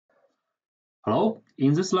Hello,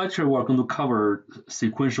 in this lecture we're going to cover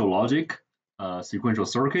sequential logic, sequential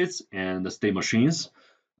circuits, and the state machines.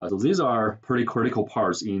 So these are pretty critical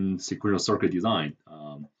parts in sequential circuit design.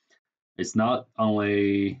 It's not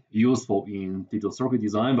only useful in digital circuit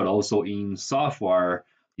design, but also in software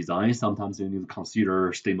design. Sometimes you need to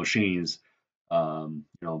consider state machines,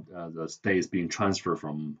 the state is being transferred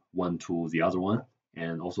from one to the other one,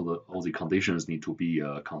 and also all the conditions need to be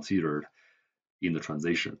considered in the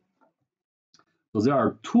transition. So there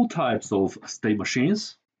are two types of state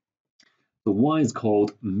machines. The one is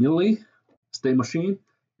called Mealy state machine,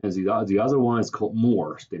 and the other one is called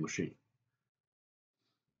Moore state machine.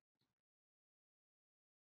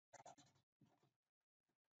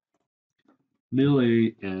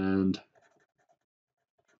 Mealy and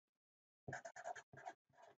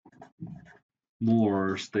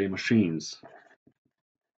Moore state machines.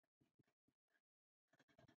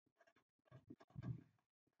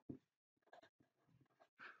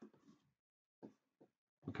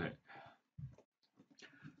 Okay.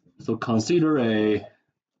 So consider a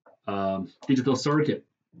digital circuit.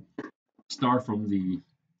 Start from the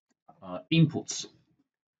inputs.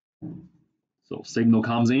 So signal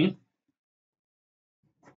comes in.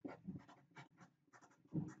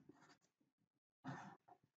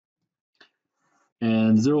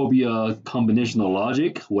 And there will be a combinational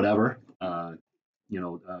logic, whatever,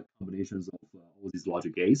 combinations of all these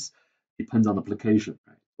logic gates, depends on the application.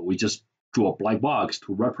 Right? So we just draw a black box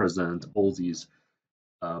to represent all these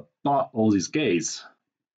gates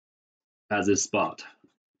at this spot.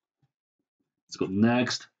 Let's go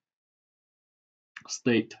next.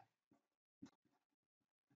 State.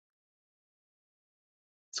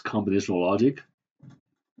 It's combinational logic.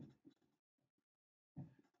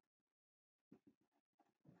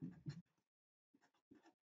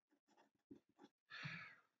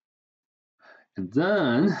 And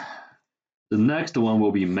then the next one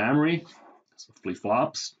will be memory. So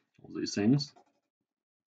flip-flops, all these things.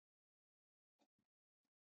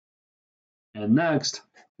 And next,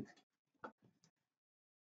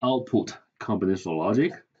 output combinational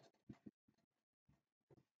logic.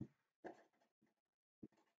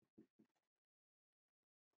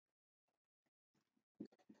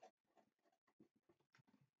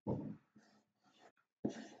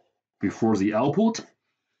 Before the output,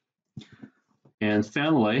 and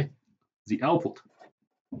finally, the output.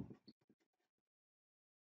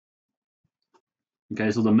 Okay,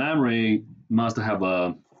 so the memory must have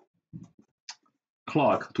a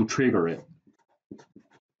clock to trigger it.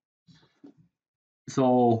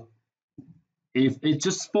 So if it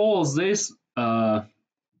just follows this flow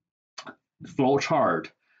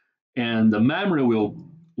chart, and the memory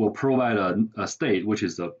will provide a state which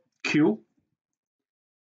is a Q,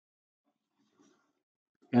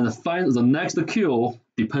 and the next Q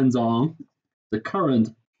depends on the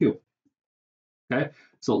current Q. Okay,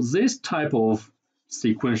 so this type of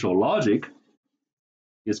sequential logic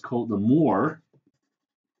is called the Moore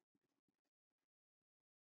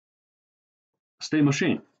state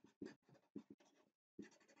machine.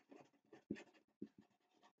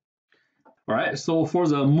 All right, so for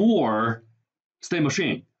the Moore state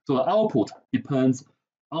machine, so the output depends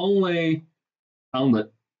only on the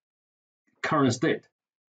current state,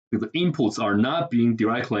 because the inputs are not being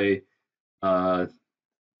directly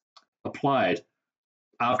applied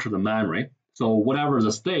after the memory. So whatever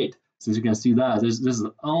the state, since you can see that this is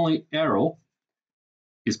the only arrow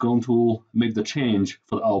is going to make the change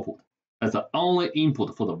for the output. That's the only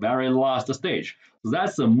input for the very last stage. So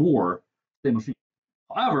that's the Moore state machine.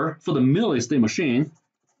 However, for the Mealy state machine,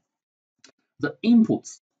 the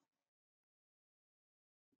inputs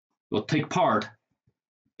will take part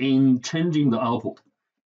in changing the output.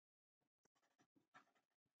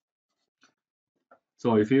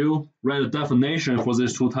 So if you read the definition for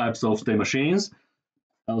these two types of state machines,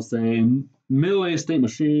 I'll say Mealy state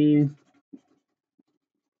machine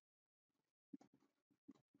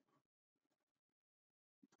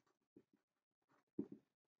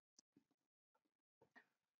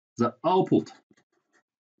the output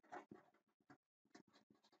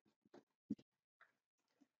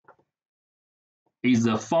is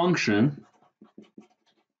a function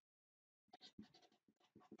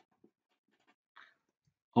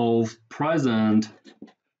of present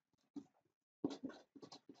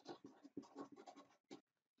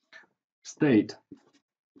state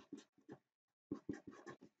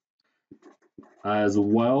as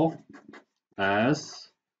well as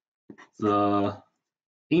the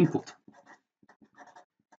input.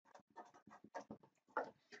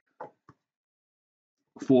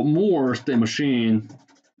 For Moore state machine,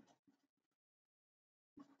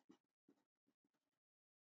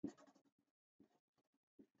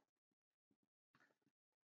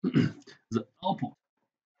 the output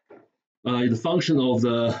is a function of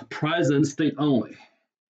the present state only.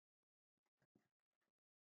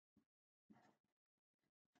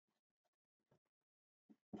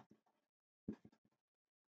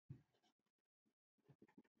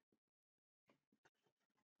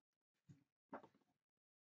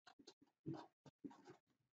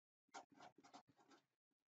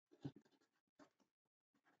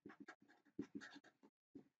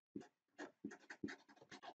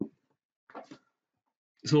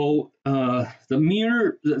 So the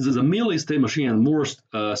Mealy state machine and Moore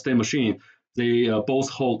state machine, they both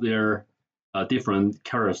hold their different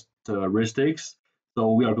characteristics.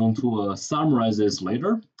 So we are going to summarize this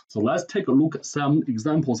later. So let's take a look at some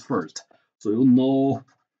examples first, so you'll know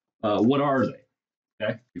what are they,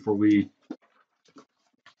 okay? Before we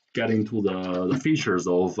get into the features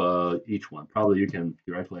of each one. Probably you can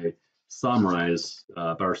directly summarize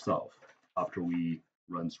by yourself after we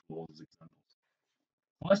run through all these examples.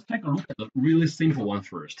 Let's take a look at the really simple one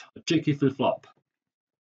first, the JK flip-flop.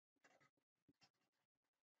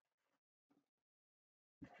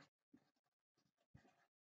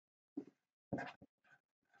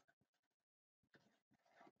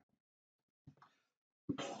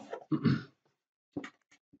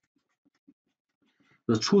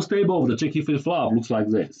 The truth table of the JK flip-flop looks like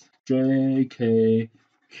this: JKQ,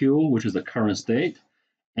 which is the current state,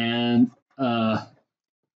 and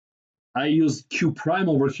I use Q prime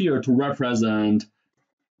over here to represent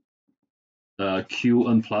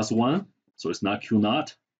Qn plus 1, so it's not Q naught.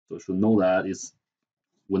 So you should know that it's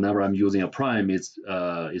whenever I'm using a prime, it's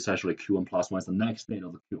actually Qn plus 1 is the next state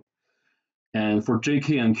of the Q. And for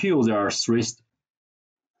JK and Q, there are 3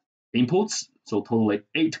 inputs, so totally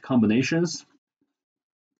 8 combinations.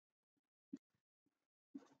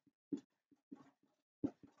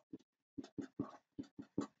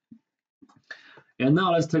 And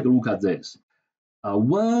now let's take a look at this.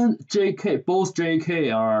 When JK, both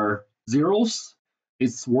JK are zeros,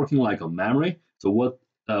 it's working like a memory. So what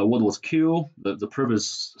was Q, the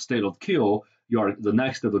previous state of Q, the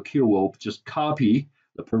next state of Q will just copy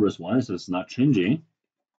the previous one, so it's not changing.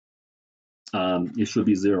 It should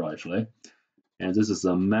be 0 actually. And this is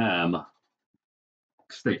a mem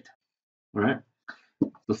state, all right?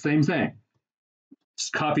 The same thing,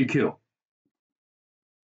 just copy Q.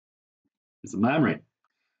 It's a memory.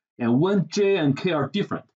 And when J and K are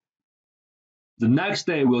different, the next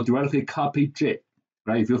state will directly copy J,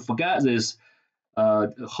 right? If you forget this, how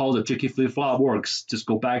the JK flip-flop works, just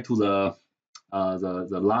go back to the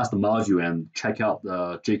last module and check out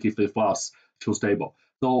the JK flip-flops truth table.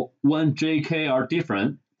 So when JK are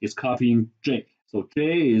different, it's copying J. So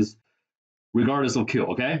J is regardless of Q,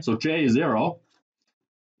 okay? So J is 0,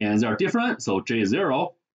 and they are different, so J is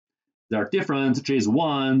 0. They are different, J is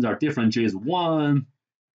 1. They are different, J is 1.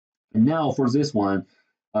 And now for this one,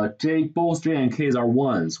 both J and K's are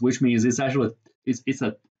 1s, which means it's actually it's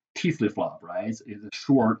a T flip-flop, right? It's a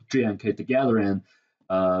short J and K together and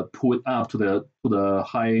pull it up to the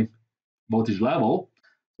high voltage level.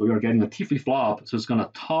 So we are getting a T flip-flop, so it's going to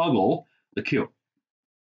toggle the Q.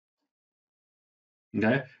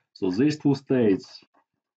 Okay, so these two states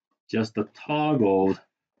just toggled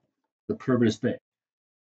the previous state.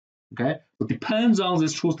 Okay, so depends on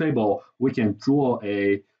this truth table, we can draw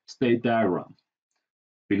a state diagram.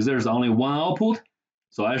 Because there's only one output,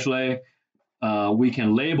 so actually we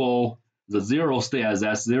can label the 0 state as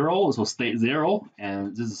S0, so state 0,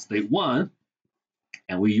 and this is state 1,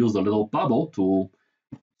 and we use a little bubble to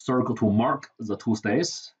circle to mark the two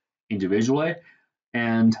states individually.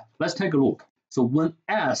 And let's take a look. So when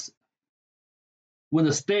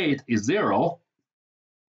the state is 0,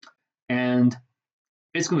 and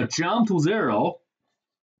it's going to jump to 0,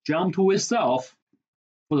 jump to itself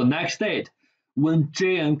for the next state when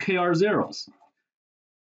J and K are zeros.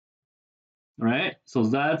 Right? So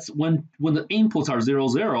that's when the inputs are 0,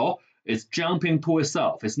 0, it's jumping to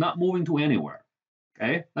itself. It's not moving to anywhere.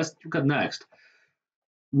 Okay, let's look at next.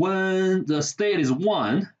 When the state is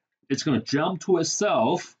 1, it's going to jump to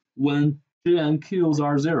itself when J and Q's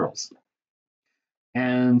are zeros.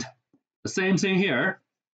 And the same thing here,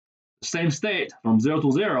 same state from 0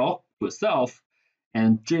 to 0 to itself,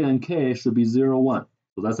 and J and K should be 0, 1.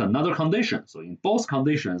 So that's another condition. So in both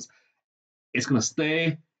conditions, it's going to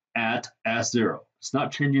stay at S0. It's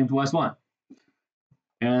not changing to S1.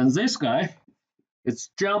 And this guy, it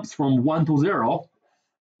jumps from 1 to 0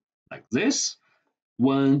 like this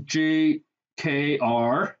when J, K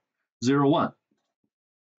are 0, 1.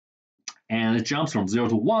 And it jumps from 0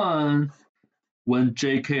 to 1 when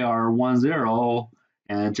J, K are 1, 0,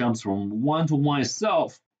 and it jumps from 1 to 1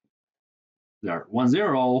 itself. They are 1,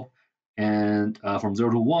 0, and from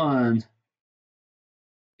 0 to 1,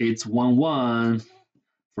 it's 1, 1.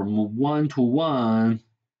 From 1 to 1,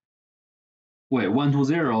 wait, 1 to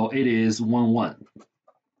 0, it is 1, 1.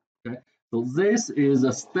 Okay, so this is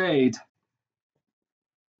a state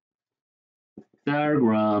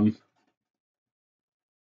diagram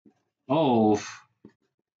of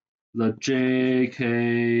the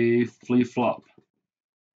JK flip-flop.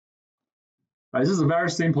 Right, this is a very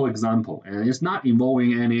simple example, and it's not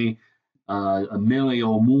involving any a million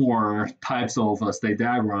or more types of state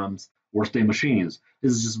diagrams or state machines.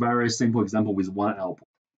 This is just a very simple example with one output,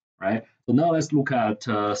 right? So now let's look at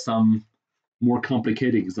some more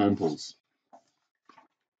complicated examples.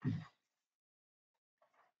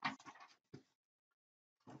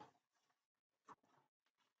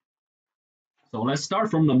 So let's start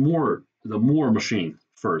from the Moore machine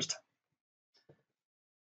first.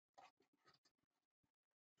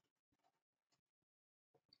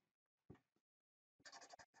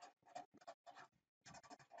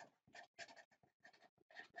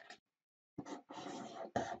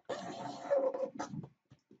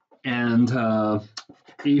 And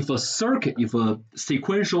if a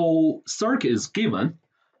sequential circuit is given,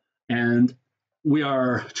 and we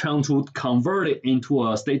are trying to convert it into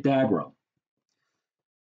a state diagram.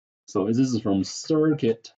 So this is from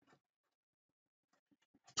circuit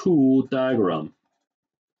to diagram.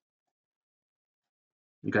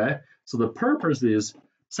 Okay, so the purpose is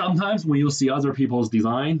sometimes when you see other people's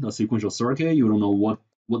design a sequential circuit, you don't know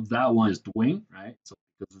what that one is doing, right? So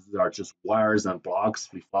because they are just wires and blocks,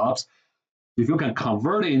 flip-flops. If you can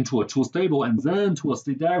convert it into a truth table and then to a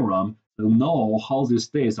state diagram, you'll know how these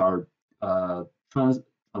states are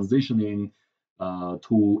transitioning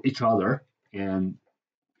to each other, and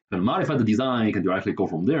can modify the design. You can directly go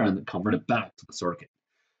from there and convert it back to the circuit.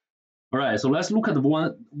 All right, so let's look at the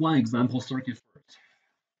one example circuit first.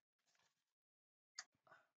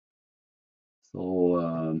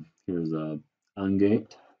 So here's a AND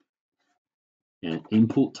gate, and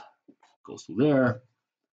input goes to there,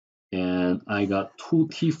 and I got two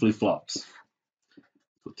T flip-flops.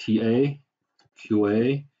 So TA,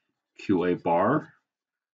 QA, QA bar,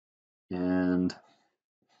 and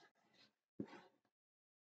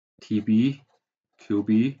TB,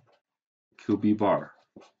 QB, QB bar.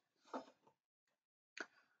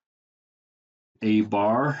 A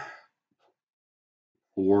bar,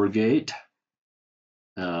 OR gate,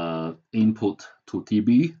 input to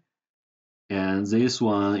TB, and this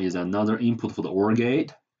one is another input for the OR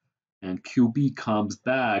gate, and QB comes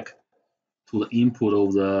back to the input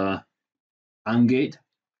of the AND gate,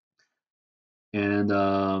 and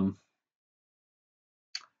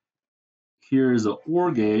here's the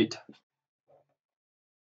OR gate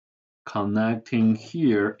connecting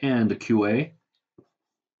here and the QA,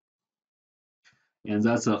 and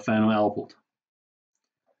that's a final output.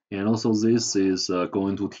 And also this is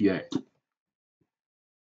going to TA.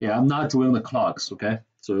 Yeah, I'm not drawing the clocks, okay?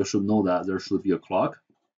 So you should know that there should be a clock,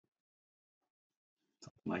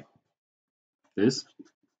 something like this.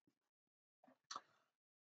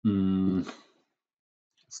 Let's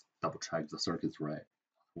double check the circuit's right.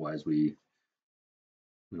 Otherwise, we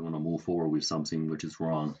want to move forward with something which is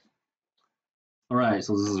wrong. All right,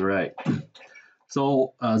 so this is right.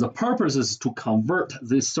 So the purpose is to convert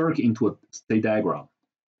this circuit into a state diagram.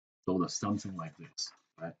 So that's something like this,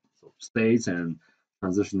 right? So states and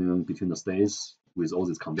transitioning between the states with all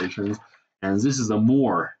these conditions. And this is a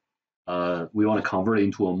Moore. We want to convert it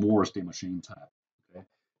into a Moore state machine type. Okay.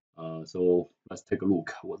 So let's take a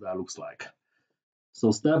look what that looks like.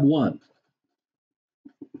 So step one,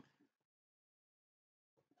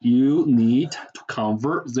 you need to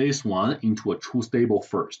convert this one into a truth table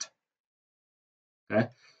first. Okay.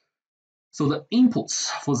 So the inputs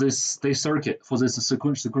for this state circuit, for this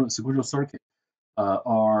sequential circuit,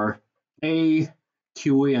 are A,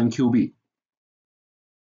 QA, and QB.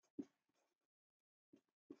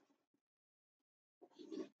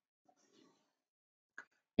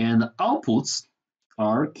 And the outputs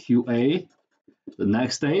are QA, the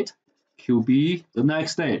next state, QB, the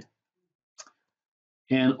next state.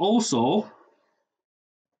 And also,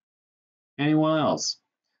 anyone else?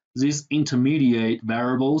 These intermediate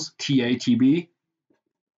variables, TA, TB,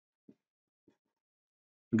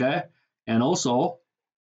 okay? And also,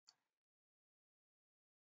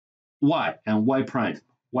 Y and Y prime.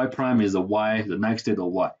 Y prime is a Y, the next state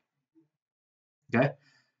of Y, okay?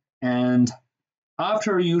 And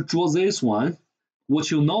after you draw this one,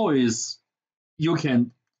 what you know is you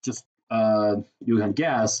can just you can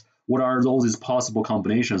guess what are those possible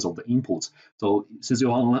combinations of the inputs. So since you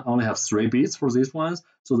only have 3 bits for these ones,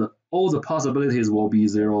 so all the possibilities will be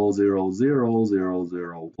 0, 0, 0, 0,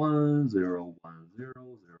 0, 1, 0, 1, 0,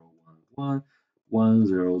 0, 1, 1, 1,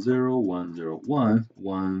 0, 0, 1, 0, 1,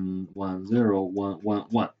 1, 1, 0, 1, 1,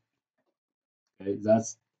 1. Okay,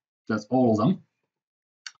 that's all of them.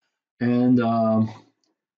 And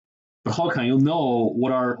but how can you know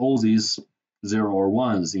what are all these 0 or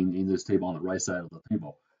 1s in this table on the right side of the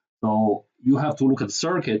table? So you have to look at the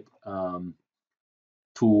circuit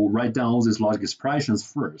to write down all these logic expressions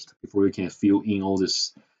first before you can fill in all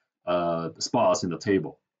these spots in the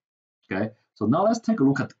table. Okay, so now let's take a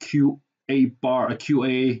look at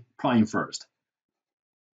QA prime first.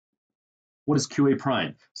 What is QA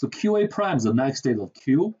prime? So QA prime is the next state of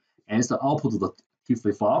Q, and it's the output of the T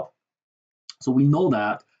flip-flop. So we know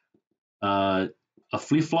that a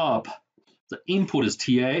flip-flop, the input is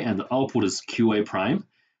TA and the output is QA prime.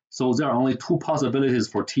 So there are only 2 possibilities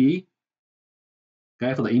for T,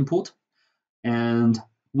 okay, for the input. And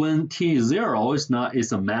when T is 0, it's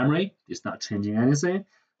a memory, it's not changing anything.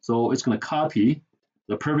 So it's going to copy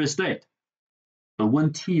the previous state. But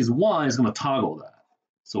when T is 1, it's going to toggle that.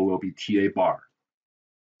 So it will be TA bar.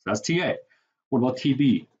 So that's TA. What about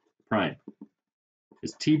TB prime?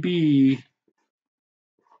 It's TB,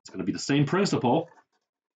 it's going to be the same principle.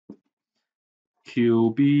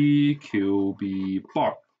 QB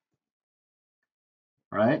bar.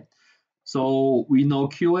 Right? So we know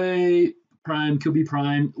QA prime, QB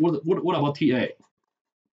prime. What about TA?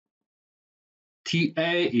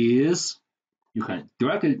 TA is, you can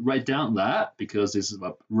directly write down that because this is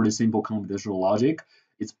a really simple computational logic.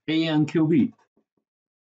 It's AN QB.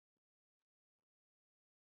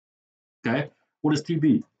 Okay, what is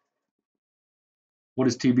TB? What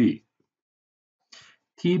is TB?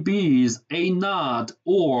 TB is A naught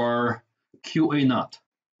or QA naught.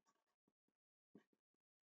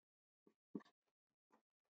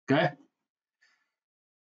 Okay,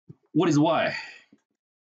 what is Y?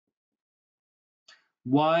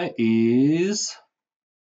 Y is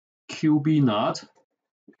QB naught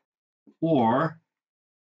or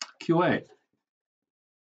QA.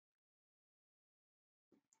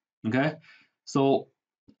 Okay, so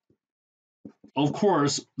of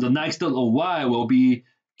course the next state of Y will be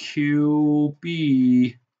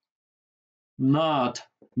QB naught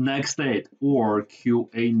next state or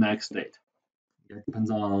QA next state. It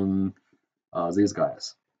depends on these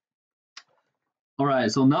guys. All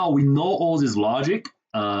right, so now we know all this logic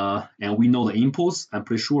and we know the inputs. I'm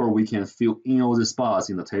pretty sure we can fill in all the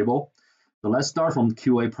spots in the table. So let's start from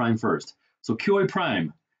QA prime first. So QA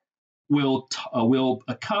prime will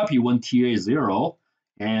copy when TA is 0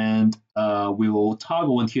 and we will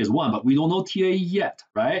toggle when TA is 1, but we don't know TA yet,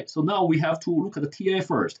 right? So now we have to look at the TA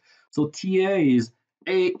first. So TA is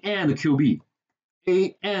A and QB.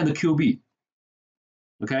 A and QB.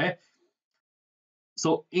 Okay?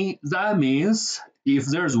 So that means if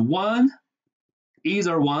there's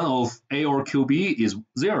either one of A or QB is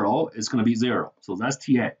 0, it's going to be 0. So that's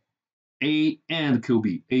TA. A and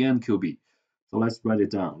QB. A and QB. So let's write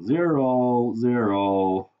it down. 0,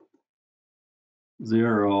 0,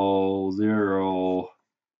 0, 0,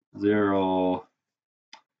 0,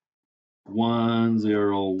 1,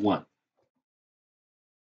 0, 1.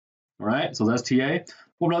 All right, so that's TA.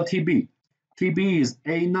 What about TB? TB is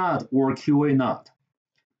A naught or QA naught.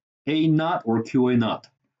 A naught or QA naught.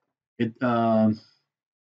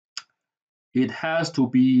 It has to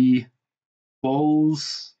be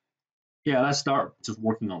both. Yeah, let's start just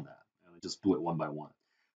working on that. And just do it one by one.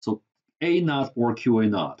 So A naught or QA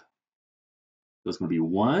naught. So it's going to be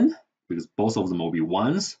 1 because both of them will be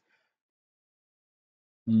 1s.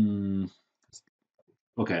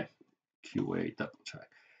 Okay, QA double check.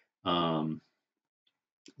 1.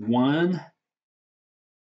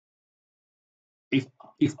 If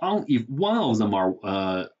one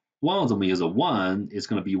of them is a 1, it's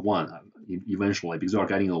going to be 1 eventually because you are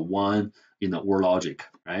getting a 1 in the OR logic,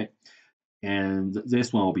 right? And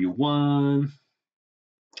this one will be 1,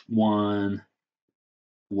 1,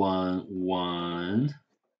 1, 1,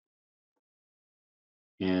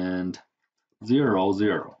 and 0,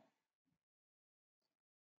 0.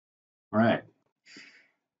 All right.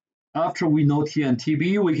 After we know T and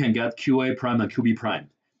TB, we can get QA prime and QB prime.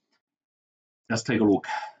 Let's take a look.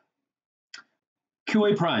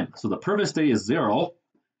 QA prime, so the previous state is 0,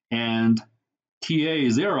 and TA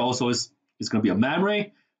is 0, so it's going to be a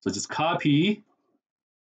memory. So just copy,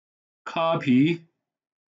 copy,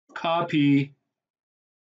 copy,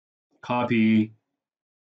 copy,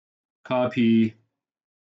 copy.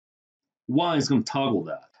 1 is going to toggle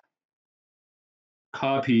that.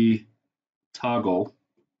 Copy, toggle.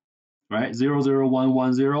 right? 0, 0, 1,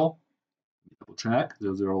 1, 0. Double check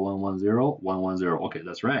 0, 0, 1, 1, 0, 1, 1, 0. Okay,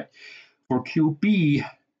 that's right. For QB,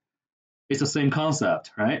 it's the same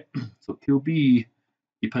concept, right? So QB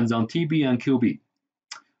depends on TB and QB.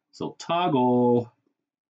 So toggle,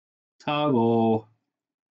 toggle,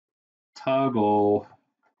 toggle,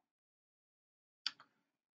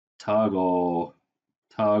 toggle,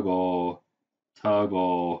 toggle,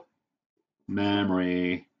 toggle,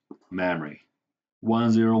 memory, memory.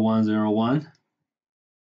 1, 0, 1, 0, 1.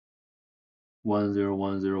 1, 0,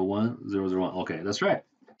 1, 0, 1, 0, 0, 1. Okay, that's right.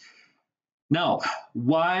 Now,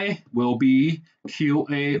 Y will be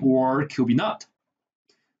QA or QB not.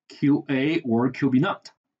 QA or QB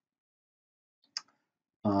not.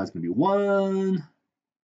 It's going to be 1.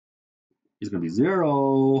 It's going to be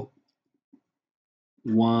 0.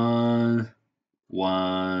 1,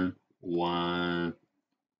 1, 1,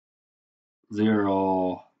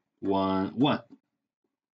 0, 1, 1.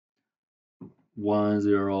 1,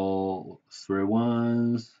 0, 3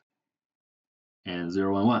 ones, and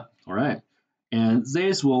 0, 1, 1. All right. And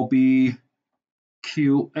this will be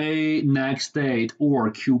QA next state or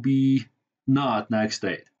QB not next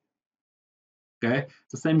state. Okay,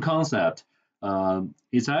 it's the same concept.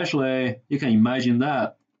 It's actually, you can imagine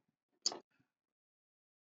that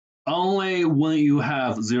only when you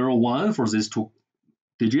have 0, 1 for these two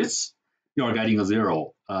digits, you are getting a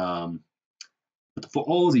 0. But for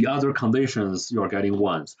all the other conditions, you are getting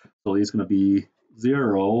 1s. So it's going to be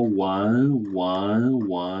 0, 1, 1,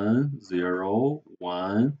 1, 0,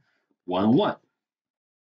 1, 1, 1.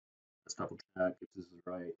 Let's double check if this is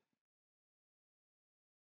right.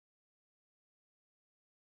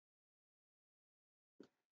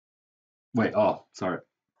 Wait, oh, sorry,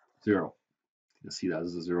 0. You can see that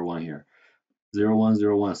this is 0, 1 here. 0, 1,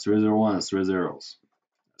 0, 1, 3, 0, 1, 3 zeros.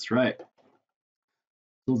 That's right.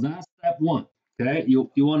 So that's step 1. Okay, you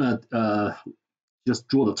want to just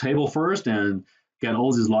draw the table first and get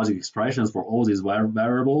all these logic expressions for all these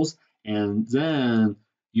variables, and then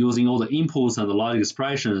using all the inputs and the logic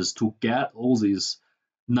expressions to get all these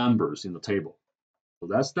numbers in the table. So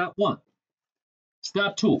that's step 1.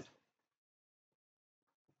 Step 2,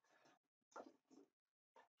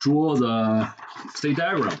 draw the state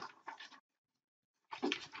diagram.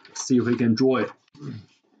 Let's see if we can draw it.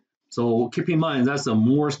 So keep in mind that's a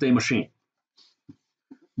Moore state machine.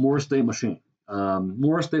 Moore state machine.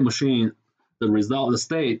 Moore state machine, the result, the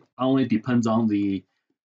state only depends on the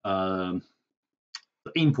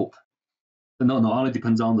input. No, only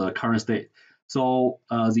depends on the current state. So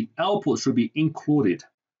the output should be included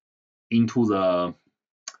into the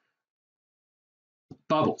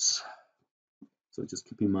bubbles. So just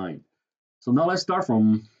keep in mind. So now let's start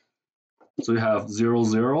from, so you have 0,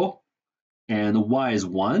 0, and Y is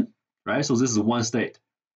 1, right? So this is one state.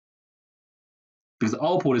 Because the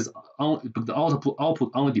output is the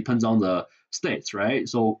output only depends on the states, right?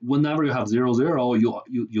 So whenever you have 0, 0,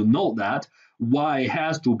 you note that Y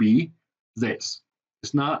has to be this.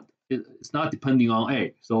 It's not depending on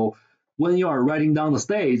A. So when you are writing down the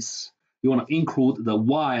states, you want to include the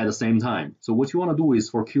Y at the same time. So what you want to do is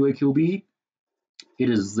for QA, QB, it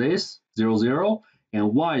is this 0, 0,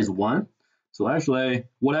 and Y is 1. So actually,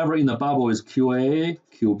 whatever in the bubble is QA,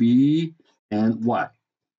 QB, and Y.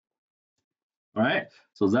 All right,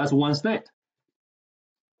 so that's one state.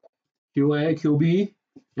 QA, QB,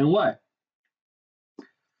 and Y.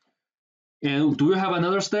 And do you have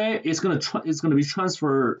another state? It's gonna be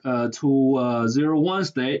transferred to 0, 1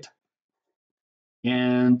 state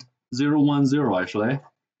and 0, 1, 0 actually.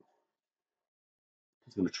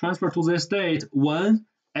 It's gonna transfer to this state when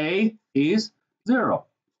A is 0.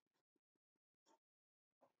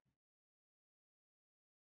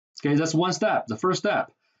 Okay, that's one step, the first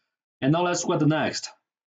step. And now let's look at the next.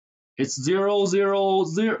 It's 0, 0,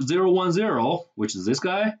 0, 0, 1, 0, which is this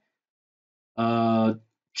guy,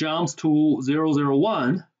 jumps to 0, 0,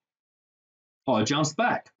 1. Oh, it jumps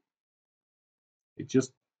back. It's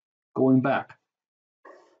just going back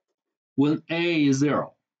when A is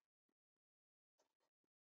 0.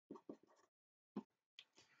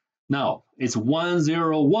 Now it's 1,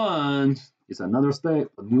 0, 1. It's another state,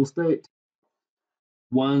 a new state.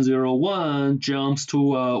 1, 0, 1 jumps to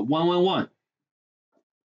 1, 1, 1.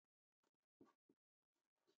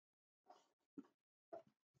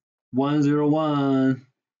 1, 0, 1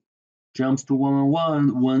 jumps to 1, 1,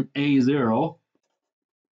 1 when A is 0.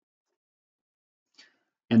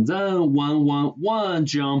 And then 1, 1, 1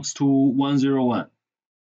 jumps to 1, 0, 1.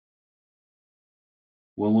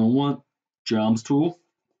 1, 1, 1 jumps to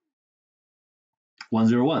 1,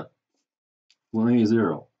 0, 1 when A is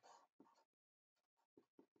 0.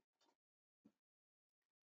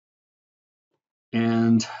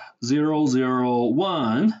 and 0, 0,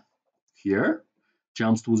 1 here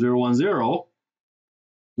jumps to 0, 1, 0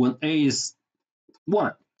 when A is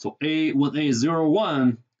 1. So when A is 0,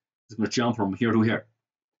 1, it's going to jump from here to here.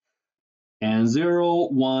 And 0,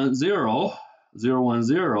 1, 0, 0, 1,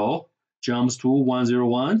 0 jumps to 1, 0,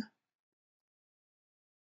 1.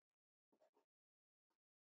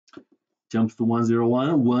 Jumps to 1, 0,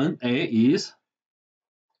 1 when A is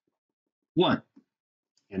 1.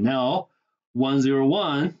 And now 1, 0,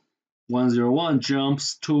 1, 1, 0, 1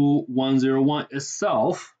 jumps to 1, 0, 1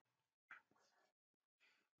 itself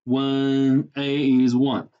when A is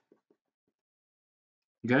 1.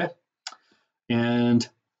 Okay? And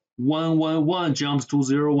 1, 1, 1 jumps to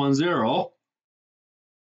 0, 1, 0.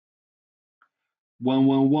 1,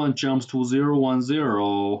 1, 1 jumps to 0, 1,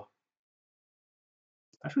 0.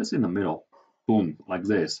 Actually, it's in the middle. Boom, like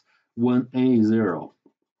this. When A is 0.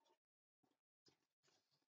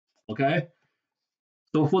 Okay?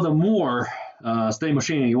 So for the Moore state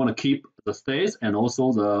machine, you want to keep the states and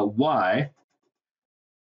also the Y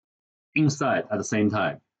inside at the same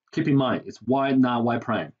time. Keep in mind, it's Y, not Y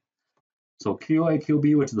prime. So QA,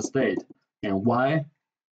 QB, which is the state, and Y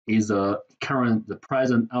is the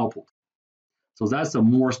present output. So that's a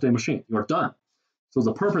Moore state machine. You're done. So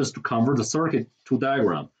the purpose is to convert the circuit to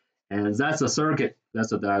diagram. And that's a circuit,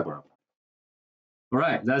 that's a diagram. All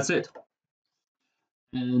right, that's it.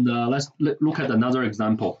 And let's look at another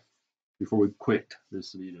example before we quit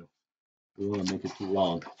this video. We don't want to make it too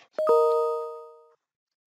long.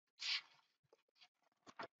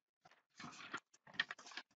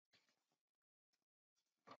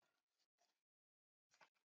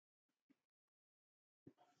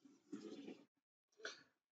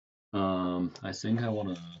 I think I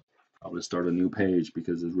want to probably start a new page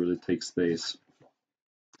because it really takes space.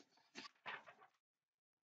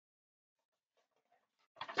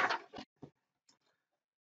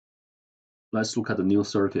 Let's look at the new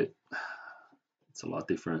circuit. It's a lot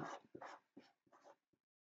different.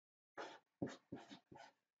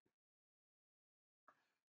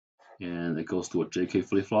 And it goes to a JK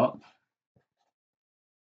flip-flop,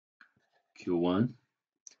 Q1.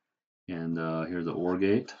 And here's the OR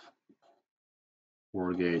gate.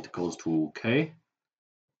 OR gate goes to K.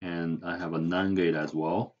 And I have a NAND gate as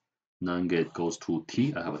well. NAND gate goes to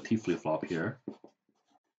T. I have a T flip-flop here.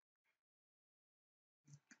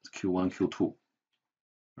 It's Q1, Q2,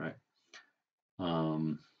 right?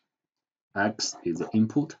 X is the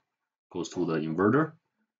input, goes to the inverter,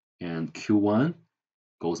 and Q1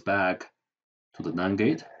 goes back to the NAND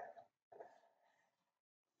gate.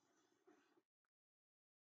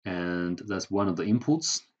 And that's one of the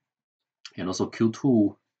inputs. And also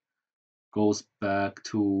Q2 goes back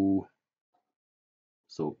to,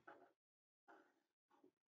 so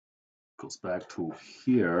goes back to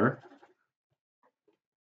here.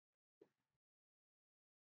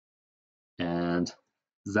 And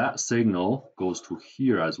that signal goes to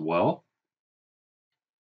here as well.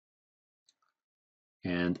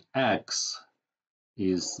 And X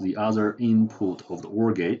is the other input of the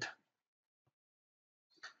OR gate.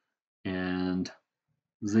 And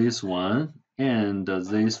this one and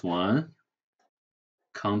this one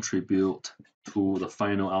contribute to the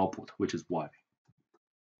final output, which is Y.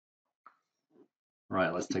 All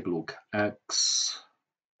right, let's take a look. X,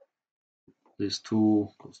 this two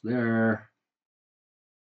goes there.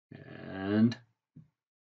 And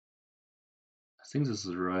I think this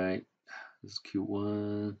is right. This is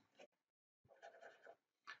Q1.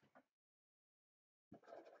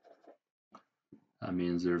 That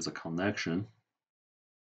means there's a connection.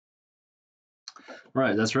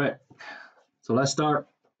 Right, that's right. So let's start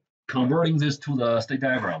converting this to the state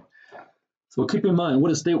diagram. So keep in mind,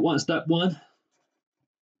 what is state one? Step one?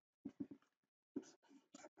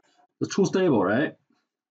 The true stable, right?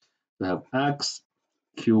 We have X,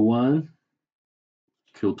 Q1,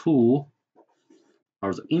 Q2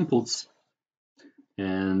 are the inputs,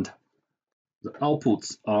 and the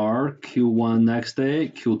outputs are Q1 next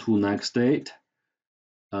state, Q2 next state,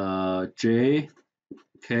 J,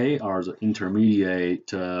 K are the intermediate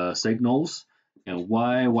signals, and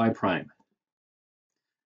Y prime.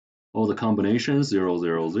 All the combinations 0,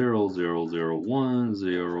 0, 0, 0, 0, 1,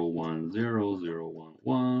 0, 1, 0, 0, 1,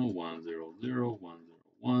 1, 1, 0, 0, 1, 0,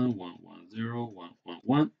 1, 1, 1, 0, 1,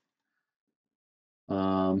 1,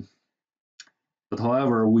 1. But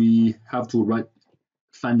however, we have to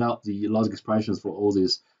find out the logic expressions for all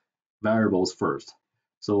these variables first.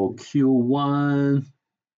 So Q1,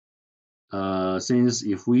 since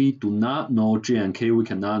if we do not know J and K, we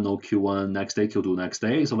cannot know Q1 next day, Q2 next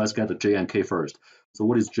day. So let's get the J and K first. So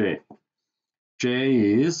what is J? J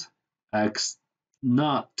is X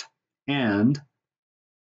naught and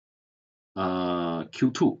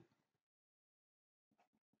Q2.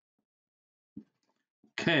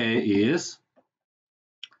 K is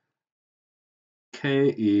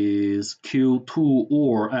Q2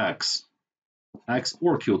 or X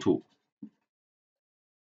or Q2.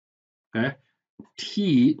 Okay.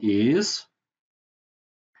 T is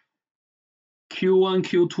Q1,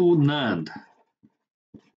 Q2 NAND.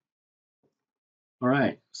 All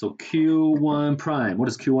right, so Q1 prime. What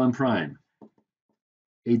is Q1 prime?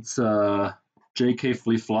 It's a JK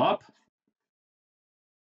flip-flop.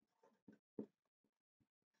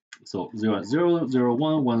 So 0, 0, 0,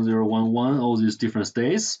 1, 1, 0, 1, 1, all these different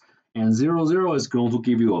states. And 0, 0 is going to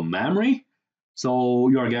give you a memory. So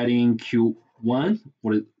you are getting Q1.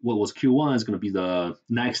 What was Q1 is going to be the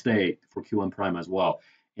next state for Q1 prime as well.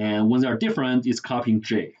 And when they are different, it's copying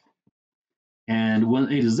J. And when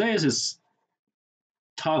it is this, it's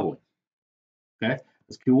toggling. Okay,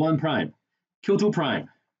 it's Q1 prime. Q2 prime.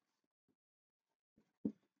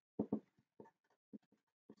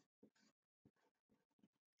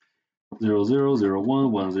 Zero zero zero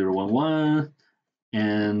one one zero one one,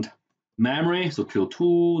 and memory, so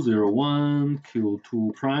Q2 0 1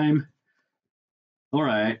 Q2 prime. All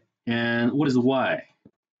right, and what is Y?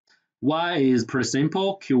 Y is pretty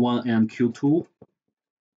simple, Q1 and Q2.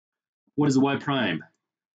 What is Y prime?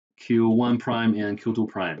 Q1 prime and Q2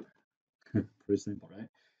 prime. Pretty simple, right?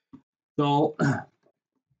 So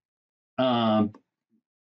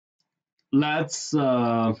let's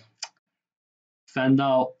find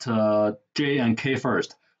out J and K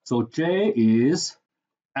first. So J is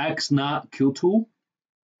X not Q2,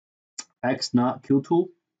 X not Q2,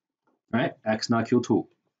 right? X not Q2.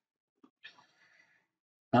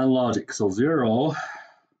 And logic, so 0,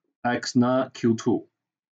 X not Q2,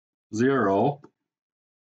 0,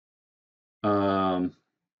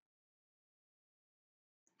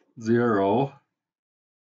 0,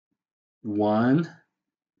 1,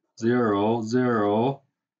 0, 0,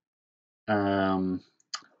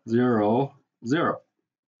 0, 0.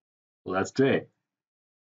 So that's J.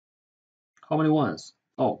 How many ones?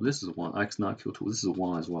 Oh, this is 1, X not Q2. This is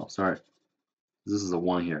 1 as well. Sorry. This is a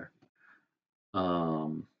 1 here.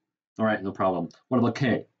 All right, no problem. What about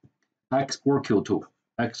K? X or Q2?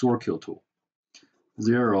 X or Q2?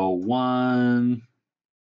 0, 1,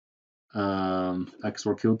 X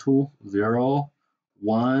or Q2, 0,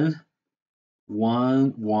 1,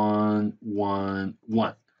 1, 1, 1,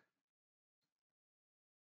 1.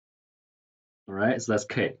 All right, so that's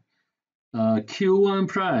K. Q1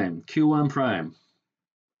 prime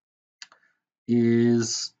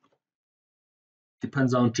is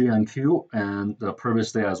depends on J and Q and the previous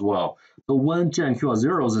state as well. So when J and Q are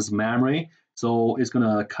zeros, it's memory. So it's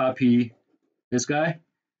gonna copy this guy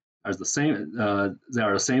as the same. They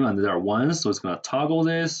are the same and they are ones. So it's gonna toggle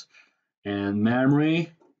this and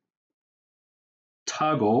memory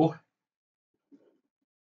toggle,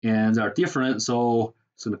 and they are different. So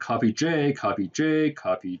it's gonna copy J, copy J,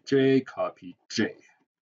 copy J, copy J.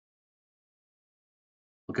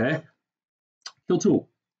 Okay. Q2,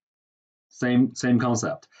 same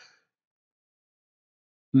concept.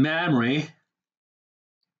 Memory.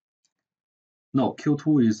 No,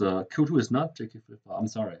 Q2 is not JK flip flop. I'm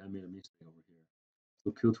sorry, I made a mistake over here.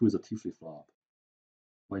 So Q2 is a T flip flop.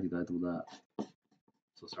 Why did I do that?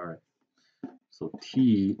 So sorry. So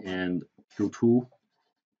T and Q2,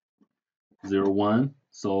 0, 1.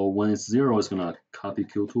 So when it's 0, it's gonna copy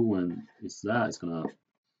Q2. When it's that, it's gonna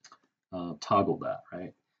toggle that,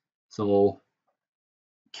 right? So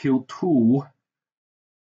Q2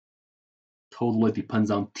 totally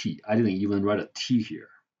depends on T. I didn't even write a T here.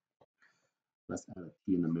 Let's add a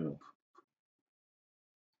T in the middle.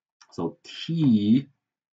 So T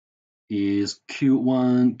is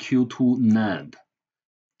Q1, Q2 NAND.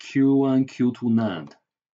 Q1, Q2 NAND.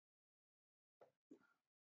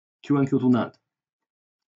 Q1, Q2 NAND.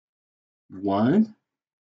 1,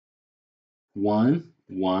 1,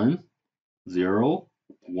 1, 0,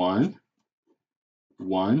 1,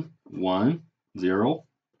 1, 1, 0.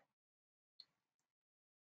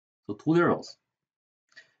 So 2 zeros.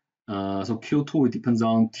 So Q2, it depends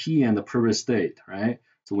on T and the previous state, right?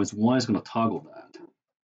 So when it's 1, it's going to toggle that.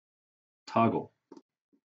 Toggle.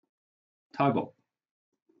 Toggle.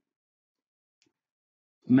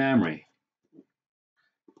 Memory.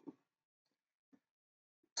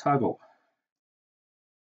 Toggle.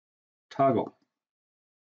 Toggle.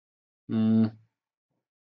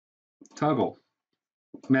 Toggle.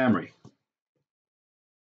 Memory.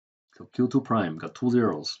 So Q2 prime got 2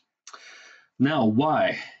 zeros. Now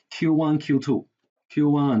Y, Q1, Q2.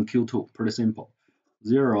 Q1 and Q2, pretty simple.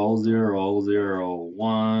 0, 0, 0,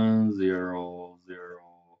 1, 0,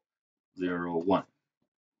 0, 0, 1.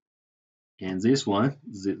 And this one,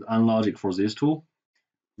 the unlogic for these two,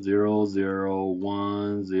 0, 0,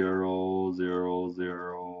 1, 0, 0,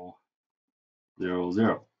 0, 0,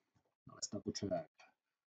 0. Now let's double check.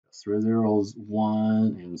 3 zeros,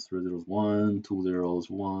 1, and 3 zeros, 1, 2 zeros,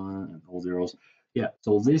 1, and all zeros. Yeah,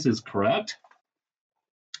 so this is correct.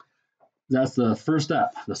 That's the first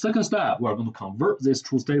step. The second step, we're going to convert this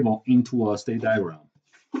truth table into a state diagram.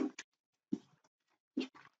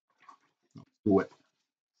 Do it.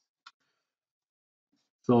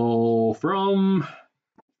 So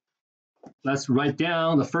let's write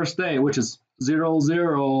down the first state, which is 0,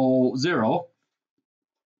 0, 0.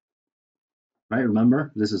 Right,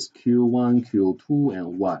 remember, this is Q1, Q2,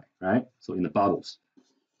 and Y, right? So in the bubbles.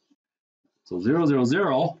 So 0, 0,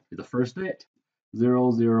 0 is the first state.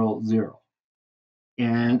 0, 0, 0.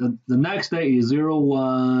 And the next state is 0,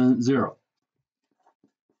 1, 0.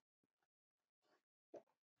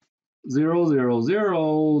 0, 0,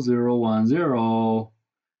 0, 0, 1, 0.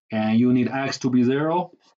 And you need X to be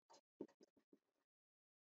 0.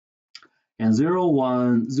 And 0,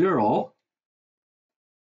 1, 0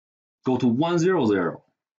 go to 1, 0, 0.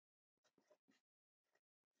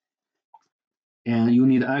 And you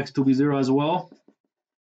need X to be 0 as well.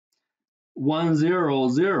 1, 0,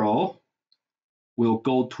 0 will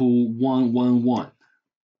go to 1, 1, 1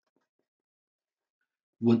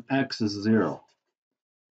 when X is 0.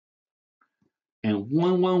 And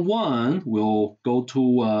 1, 1, 1 will go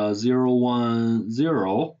to 0, 1,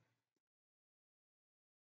 0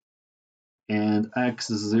 and X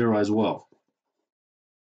is 0 as well.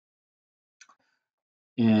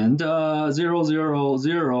 And 0, 0,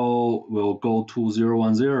 0 will go to 0,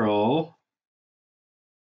 1, 0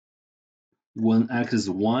 when X is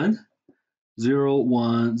 1. 0,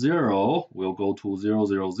 1, 0 will go to 0,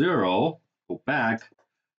 0, 0, go back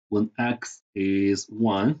when X is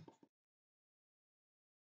 1.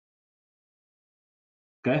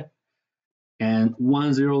 Okay, and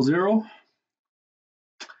 1, 0, 0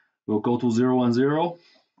 will go to 0, 1, 0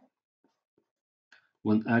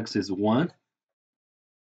 when X is 1.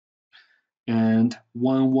 And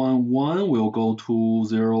 1, 1, 1 will go to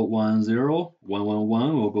 0, 1, 0. 1, 1,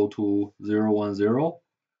 1 will go to 0, 1, 0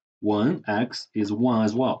 when X is 1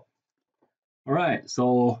 as well. All right,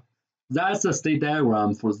 so that's the state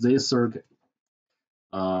diagram for this circuit.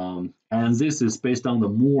 And this is based on the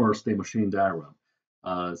Moore state machine diagram.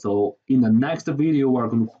 So in the next video, we're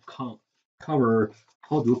going to cover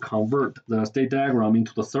how to convert the state diagram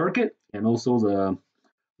into the circuit and also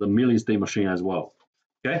the Mealy state machine as well.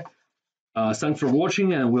 Okay, thanks for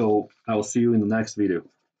watching, and I will see you in the next video.